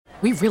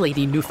We really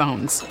need new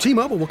phones.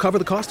 T-Mobile will cover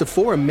the cost of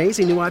 4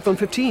 amazing new iPhone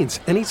 15s,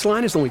 and each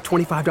line is only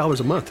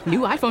 $25 a month. New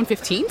iPhone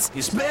 15s?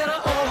 It's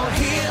better over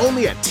here.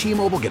 Only at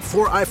T-Mobile, get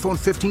 4 iPhone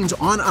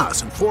 15s on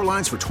us and 4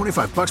 lines for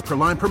 $25 per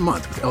line per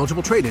month with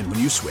eligible trade-in when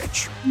you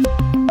switch.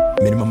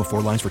 Minimum of 4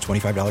 lines for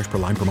 $25 per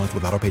line per month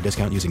with autopay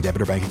discount using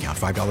debit or bank account.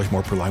 $5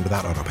 more per line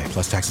without autopay,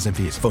 plus taxes and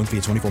fees. Phone fee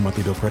at 24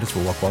 monthly bill credits for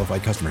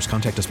well-qualified customers.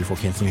 Contact us before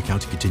canceling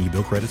account to continue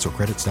bill credits or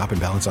credit stop and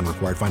balance on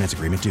required finance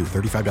agreement due.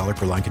 $35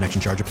 per line connection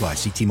charge applies.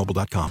 See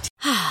T-Mobile.com.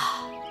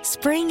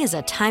 Spring is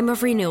a time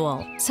of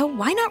renewal, so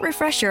why not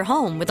refresh your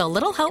home with a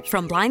little help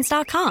from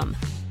Blinds.com?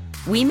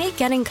 We make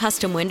getting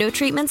custom window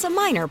treatments a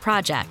minor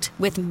project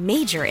with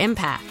major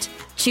impact.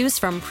 Choose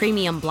from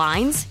premium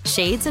blinds,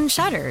 shades, and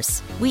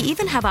shutters. We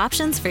even have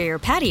options for your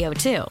patio,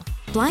 too.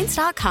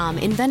 Blinds.com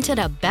invented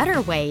a better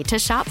way to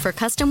shop for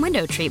custom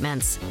window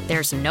treatments.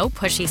 There's no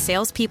pushy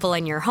salespeople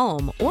in your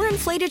home or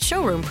inflated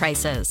showroom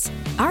prices.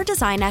 Our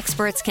design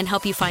experts can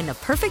help you find the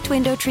perfect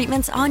window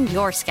treatments on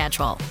your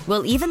schedule.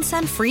 We'll even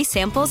send free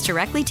samples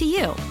directly to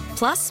you.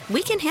 Plus,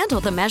 we can handle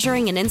the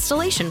measuring and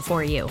installation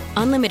for you.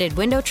 Unlimited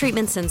window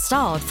treatments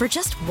installed for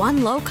just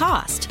one low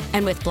cost.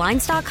 And with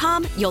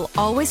Blinds.com, you'll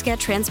always get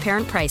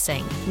transparent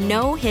pricing.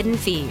 No hidden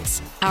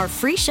fees. Our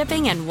free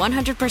shipping and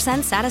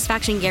 100%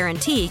 satisfaction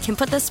guarantee can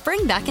put the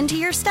spring back into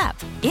your step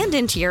and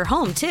into your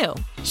home, too.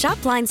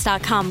 Shop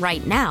Blinds.com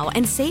right now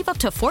and save up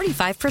to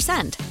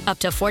 45%. Up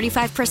to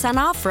 45%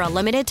 off for a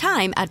limited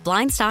time at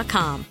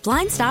Blinds.com.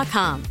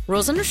 Blinds.com.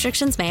 Rules and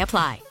restrictions may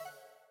apply.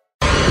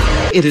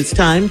 It is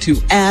time to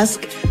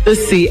ask the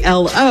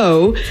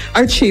CLO,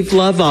 our Chief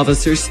Love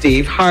Officer,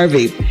 Steve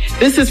Harvey.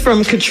 This is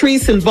from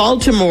Catrice in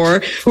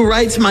Baltimore, who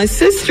writes, my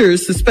sister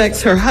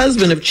suspects her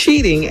husband of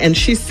cheating, and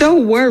she's so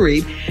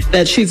worried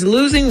that she's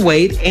losing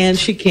weight and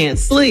she can't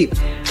sleep.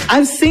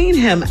 I've seen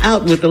him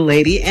out with a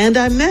lady, and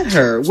I met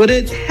her. Would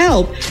it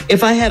help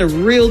if I had a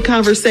real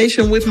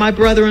conversation with my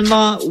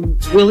brother-in-law?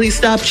 Will he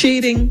stop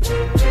cheating?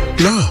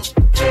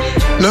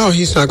 No,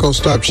 he's not going to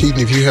stop cheating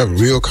if you have a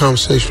real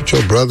conversation with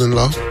your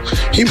brother-in-law.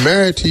 He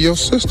married to your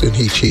sister and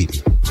he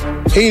cheating.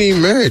 He ain't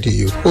even married to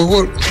you. Well,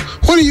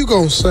 what are you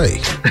going to say?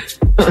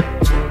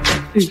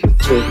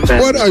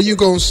 What are you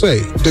going to say?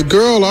 The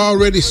girl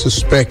already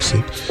suspects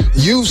it.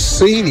 You've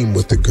seen him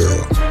with the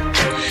girl.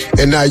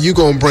 And now you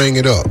going to bring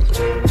it up.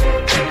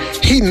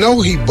 He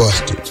know he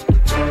busted.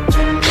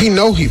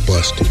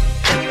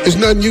 There's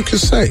nothing you can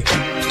say.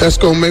 That's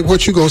going to make,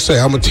 what you going to say?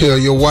 I'm going to tell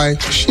your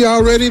wife. She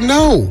already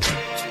know.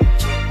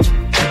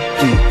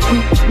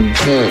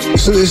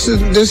 So this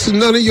is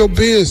none of your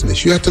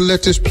business. You have to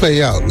let this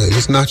play out, lady.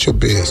 It's not your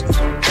business.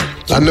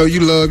 I know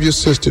you love your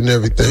sister and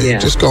everything. Yeah.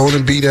 Just go on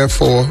and be there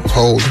for her,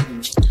 hold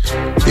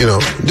her. You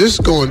know,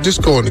 just go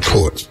into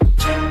court.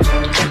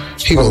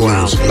 He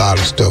gonna lose a lot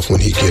of stuff when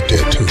he get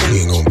there too.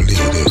 He ain't gonna believe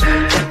this.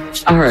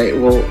 All right,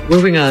 well,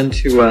 moving on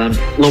to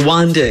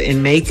LaWanda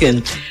in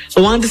Macon.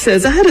 LaWanda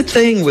says, I had a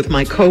thing with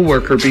my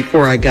coworker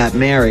before I got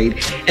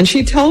married, and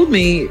she told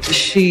me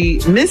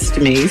she missed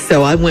me,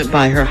 so I went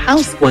by her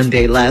house one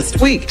day last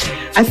week.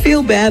 I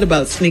feel bad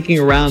about sneaking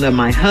around on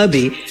my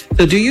hubby,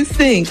 so do you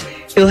think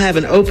he'll have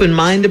an open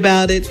mind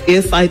about it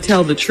if I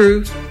tell the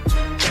truth?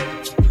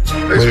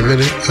 Wait a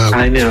minute.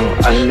 I know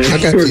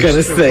you were going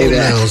to say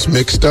that. Pronouns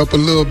mixed up a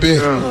little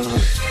bit.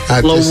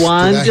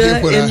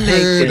 LaWanda in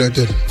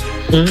Macon.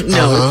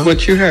 No, it's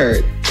what you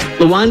heard.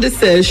 LaWanda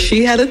says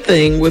she had a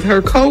thing with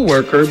her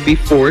coworker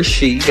before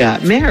she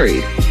got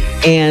married.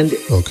 And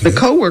the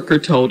coworker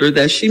told her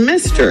that she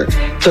missed her.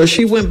 So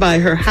she went by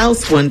her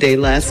house one day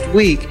last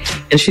week,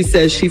 and she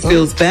says she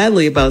feels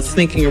badly about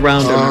sneaking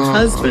around on her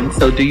husband.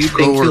 So do you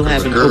think he'll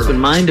have an open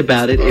mind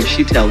about it if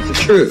she tells the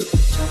truth?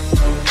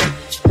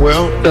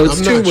 Well, so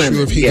I'm not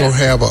sure if he gonna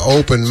have an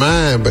open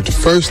mind, but the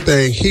first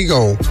thing he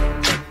gonna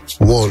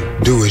want to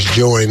do is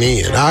join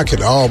in. I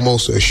can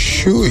almost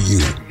assure you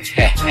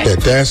that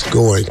that's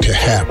going to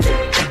happen.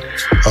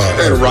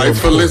 And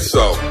rightfully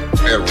so.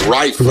 And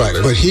rightfully. Right,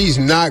 but he's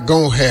not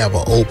going to have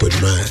an open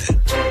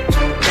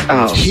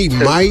mind. He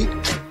might,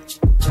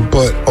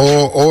 but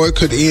or it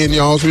could end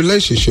y'all's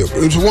relationship.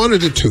 It's one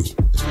of the two.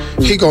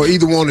 He going to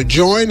either want to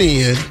join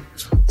in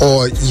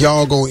or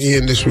y'all going to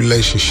end this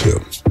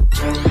relationship.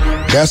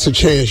 That's a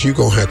chance you're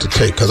going to have to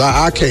take, because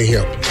I can't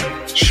help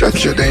you.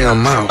 Shut your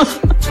damn mouth.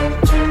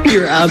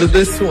 You're out of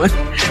this one.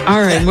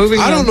 All right, moving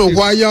on. I don't know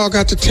why y'all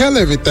got to tell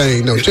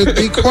everything, though. Just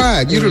be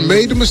quiet. You done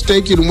made the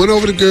mistake. You done went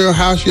over to the girl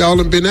house. Y'all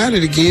done been at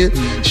it again.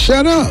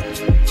 Shut up.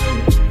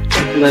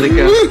 Let it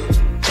go.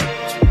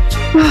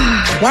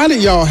 Why do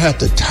y'all have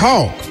to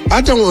talk?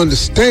 I don't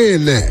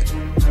understand that.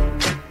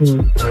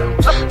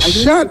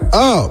 Shut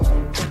up.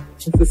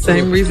 It's the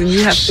same reson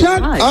you have to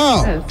lie. Shut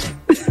up. Yes.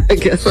 I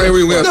guess.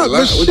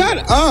 Shut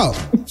up.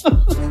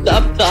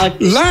 Stop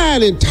talking.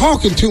 Lying and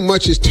talking too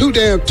much is two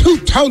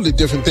totally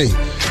different things.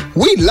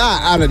 We lie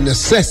out of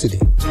necessity.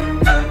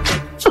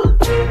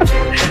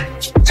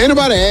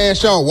 Anybody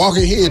ask y'all walk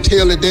in here and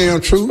tell the damn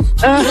truth?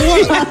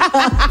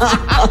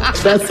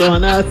 That's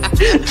on us.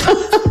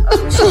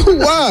 For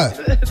what?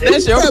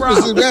 That's your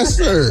problem. That's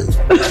served.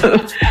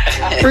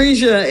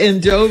 Frisia in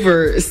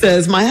Dover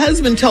says, my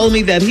husband told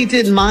me that he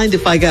didn't mind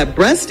if I got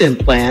breast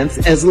implants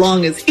as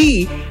long as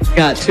he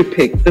got to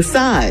pick the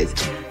size.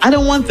 I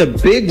don't want the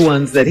big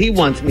ones that he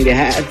wants me to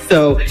have.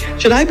 So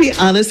should I be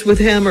honest with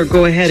him or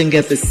go ahead and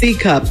get the C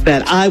cup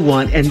that I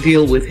want and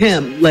deal with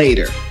him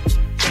later?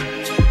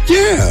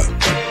 Yeah.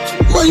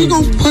 Well, you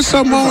gonna put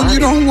something on you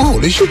don't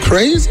want? Is you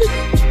crazy?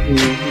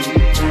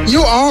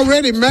 You're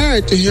already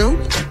married to him.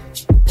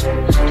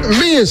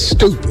 Man's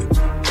stupid.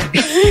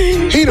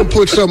 He done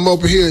put something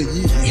over here.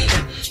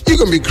 You're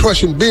gonna be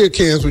crushing beer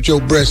cans with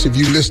your breasts if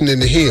you listening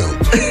to him.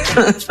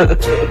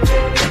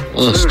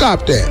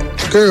 Stop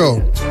that.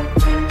 Girl,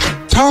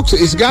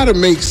 it's gotta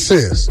make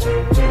sense.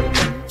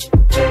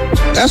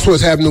 That's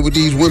what's happening with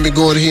these women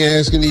going here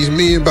asking these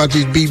men about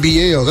these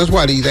BBLs. That's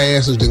why these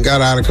asses done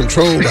got out of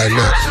control right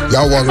now.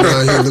 Y'all walking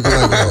around here looking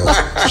like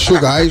a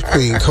sugar ice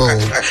cream cone.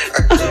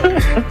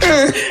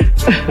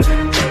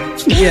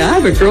 Yeah, I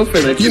have a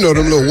girlfriend that... You know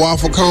them little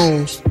waffle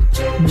cones?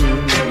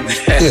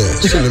 Yeah,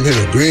 send them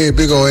in a great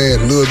big old ass,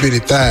 little bitty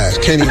thighs.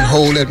 Can't even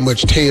hold that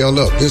much tail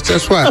up.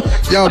 That's why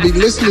y'all be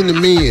listening to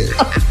men.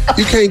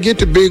 You can't get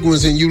the big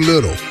ones and you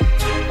little.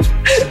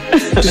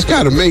 Just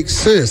gotta make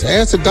sense.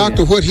 Ask the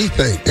doctor what he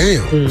think.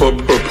 Damn.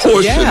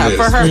 Proportionate. Yeah,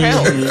 for her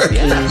health.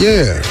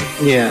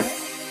 Yeah.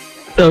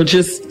 So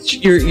just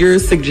you're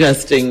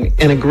suggesting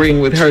and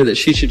agreeing with her that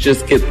she should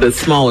just get the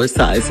smaller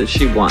size that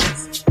she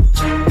wants.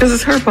 Because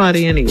it's her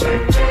body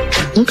anyway.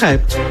 Okay.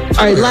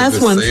 All right,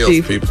 last one,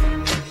 Steve. People.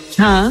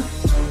 Huh?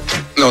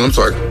 No, I'm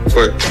sorry.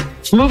 Go ahead.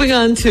 Moving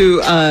on to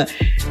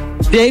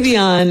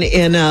Davion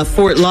in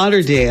Fort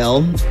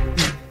Lauderdale.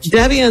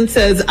 Davion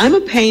says, I'm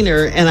a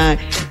painter and I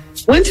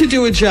went to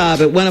do a job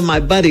at one of my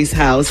buddy's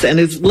house and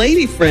his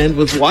lady friend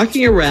was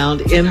walking around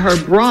in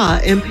her bra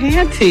and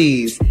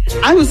panties.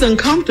 I was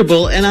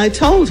uncomfortable and I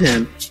told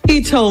him.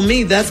 He told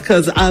me that's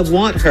because I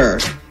want her.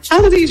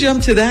 How did he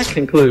jump to that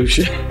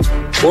conclusion?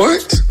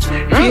 What?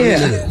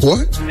 Yeah.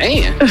 What?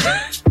 Man.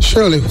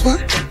 Shirley,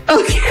 what?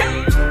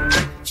 Okay.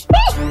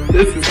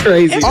 This is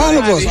crazy. All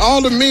of us,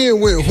 all the men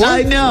went, what?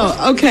 I know.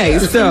 Okay,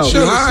 so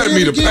You hired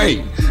me to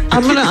paint.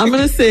 I'm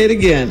gonna say it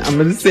again. I'm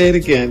gonna say it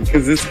again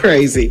because it's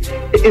crazy.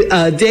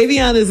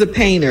 Davion is a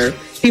painter.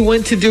 He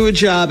went to do a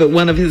job at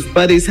one of his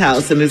buddy's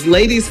house, and his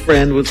lady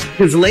friend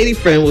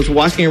was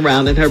walking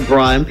around in her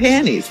bra and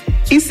panties.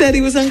 He said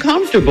he was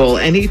uncomfortable,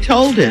 and he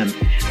told him.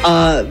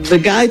 The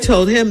guy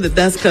told him that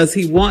that's because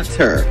he wants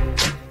her.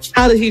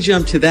 How did he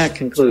jump to that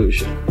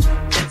conclusion?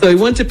 So he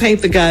went to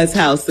paint the guy's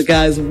house. The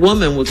guy's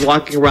woman was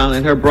walking around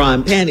in her bra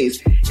and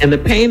panties, and the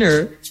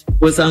painter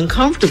was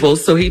uncomfortable,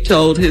 so he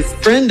told his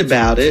friend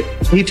about it.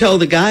 He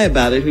told the guy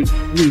about it who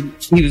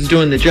he was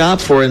doing the job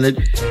for, and the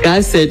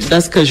guy said,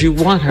 that's because you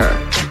want her.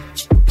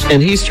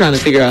 And he's trying to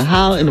figure out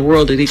how in the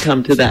world did he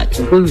come to that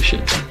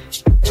conclusion.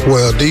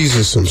 Well, these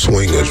are some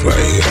swingers right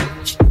here.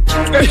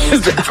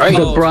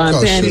 The bra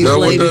and panties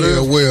lady.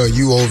 Well,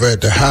 you over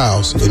at the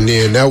house, and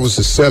then that was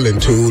the selling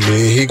tool, and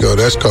then he go,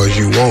 that's because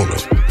you want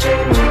her.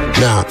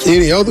 Now,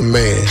 any other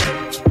man,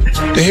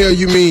 the hell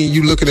you mean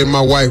you looking at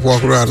my wife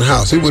walking around the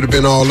house? It would have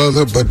been all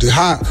other, but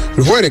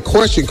where the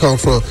question come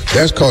from,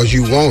 that's because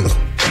you want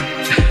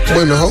her.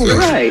 When the whole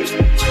Right.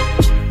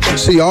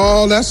 See,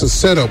 all that's a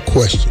setup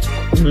question.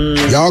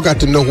 Y'all got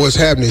to know what's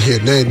happening here.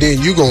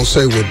 Then you gonna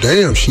say, well,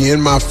 damn, she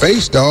in my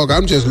face, dog.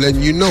 I'm just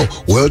letting you know.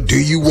 Well, do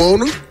you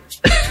want her?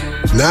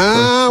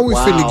 Nah, we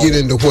finna get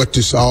into what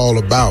this all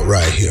about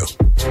right here.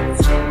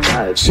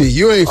 See,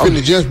 you ain't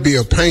finna just be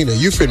a painter.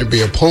 You finna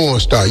be a porn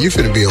star. You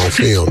finna be on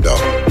film, dog.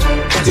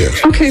 Yeah.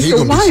 Okay,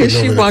 so why is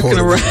she walking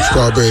around?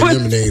 Strawberry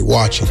lemonade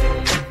watching.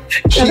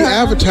 She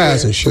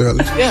advertising,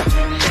 Shirley. Yeah.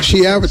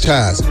 She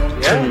advertising.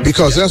 Yeah.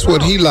 Because that's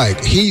what he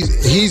like. He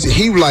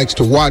likes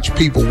to watch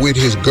people with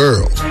his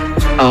girl.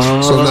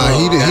 Oh. So now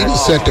he done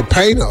set the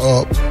painter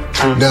up.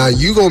 Now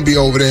you gonna be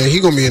over there. He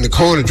gonna be in the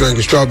corner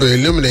drinking strawberry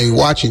lemonade,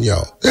 watching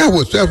y'all. That's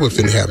what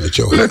finna happen at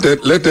your house.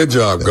 Let that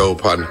job go,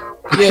 partner.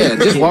 Yeah,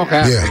 just walk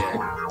out.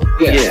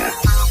 Yeah.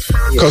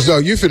 Cause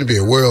dog, you finna be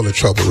a world of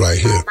trouble right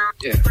here.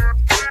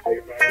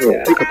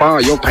 Yeah. Pick up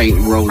all your paint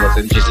rollers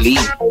and just leave.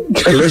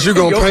 Unless you're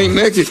gonna paint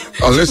naked.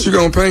 Unless you're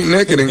gonna paint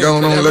naked and go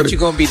on and let what it. you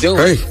gonna be doing?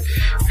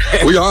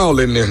 Hey, we all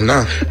in there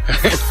now.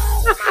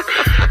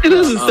 It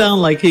doesn't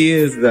sound like he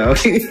is, though.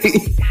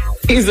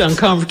 He's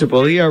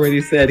uncomfortable. He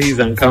already said he's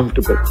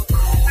uncomfortable.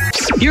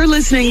 You're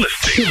listening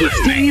to the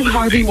Steve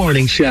Harvey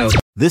Morning Show.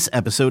 This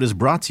episode is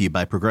brought to you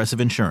by Progressive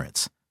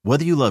Insurance.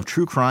 Whether you love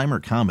true crime or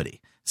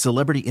comedy,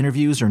 celebrity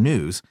interviews or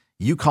news,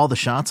 you call the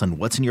shots on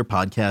what's in your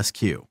podcast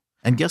queue.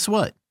 And guess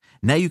what?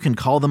 Now you can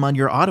call them on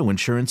your auto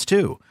insurance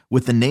too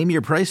with the Name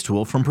Your Price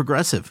tool from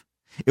Progressive.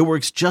 It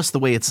works just the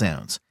way it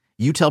sounds.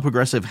 You tell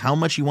Progressive how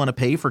much you want to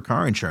pay for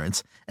car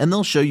insurance, and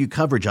they'll show you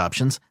coverage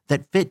options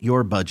that fit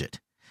your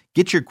budget.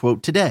 Get your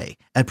quote today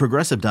at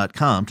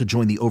Progressive.com to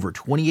join the over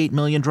 28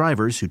 million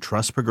drivers who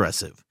trust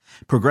Progressive.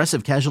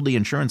 Progressive Casualty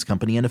Insurance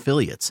Company and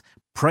Affiliates.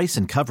 Price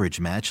and coverage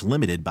match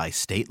limited by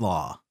state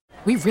law.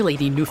 We really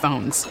need new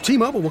phones.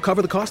 T-Mobile will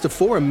cover the cost of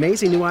 4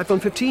 amazing new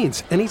iPhone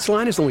 15s, and each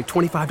line is only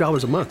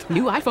 $25 a month.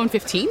 New iPhone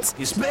 15s?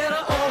 It's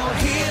better over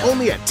here.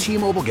 Only at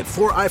T-Mobile, get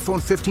 4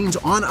 iPhone 15s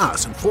on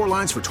us and 4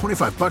 lines for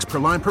 $25 per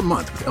line per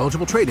month with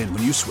eligible trade-in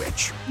when you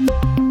switch.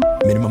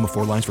 Minimum of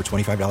 4 lines for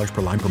 $25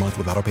 per line per month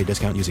with autopay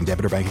discount using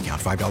debit or bank account.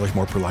 $5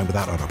 more per line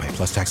without autopay,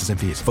 plus taxes and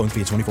fees. Phone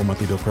fee at 24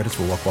 monthly bill credits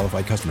for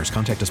well-qualified customers.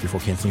 Contact us before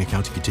canceling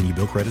account to continue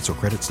bill credits or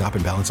credit stop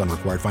and balance on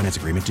required finance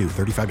agreement due.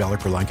 $35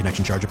 per line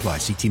connection charge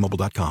applies. See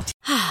T-Mobile.com.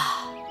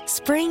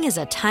 Spring is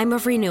a time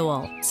of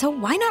renewal, so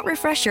why not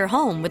refresh your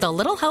home with a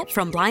little help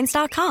from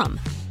Blinds.com?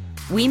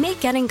 We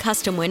make getting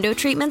custom window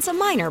treatments a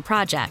minor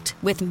project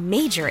with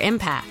major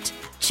impact.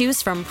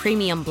 Choose from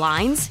premium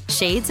blinds,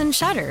 shades, and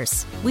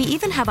shutters. We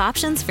even have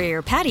options for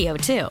your patio,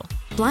 too.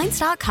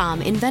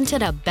 Blinds.com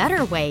invented a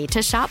better way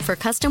to shop for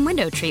custom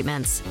window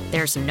treatments.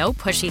 There's no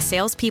pushy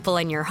salespeople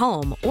in your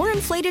home or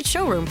inflated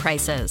showroom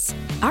prices.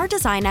 Our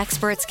design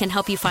experts can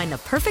help you find the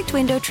perfect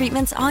window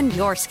treatments on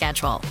your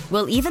schedule.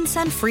 We'll even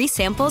send free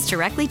samples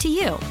directly to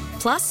you.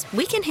 Plus,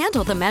 we can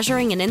handle the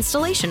measuring and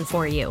installation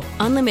for you.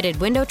 Unlimited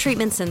window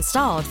treatments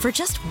installed for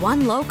just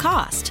one low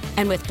cost.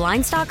 And with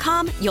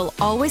Blinds.com, you'll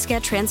always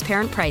get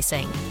transparent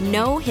pricing.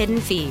 No hidden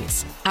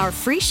fees. Our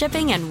free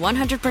shipping and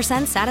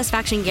 100%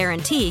 satisfaction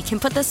guarantee can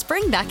put the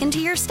spring back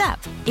into your step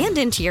and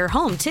into your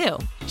home, too.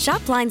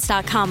 Shop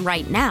Blinds.com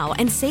right now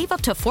and save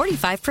up to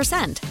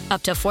 45%.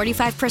 Up to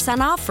 45%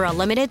 off for a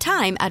limited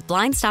time at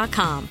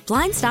Blinds.com.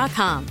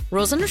 Blinds.com.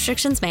 Rules and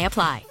restrictions may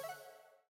apply.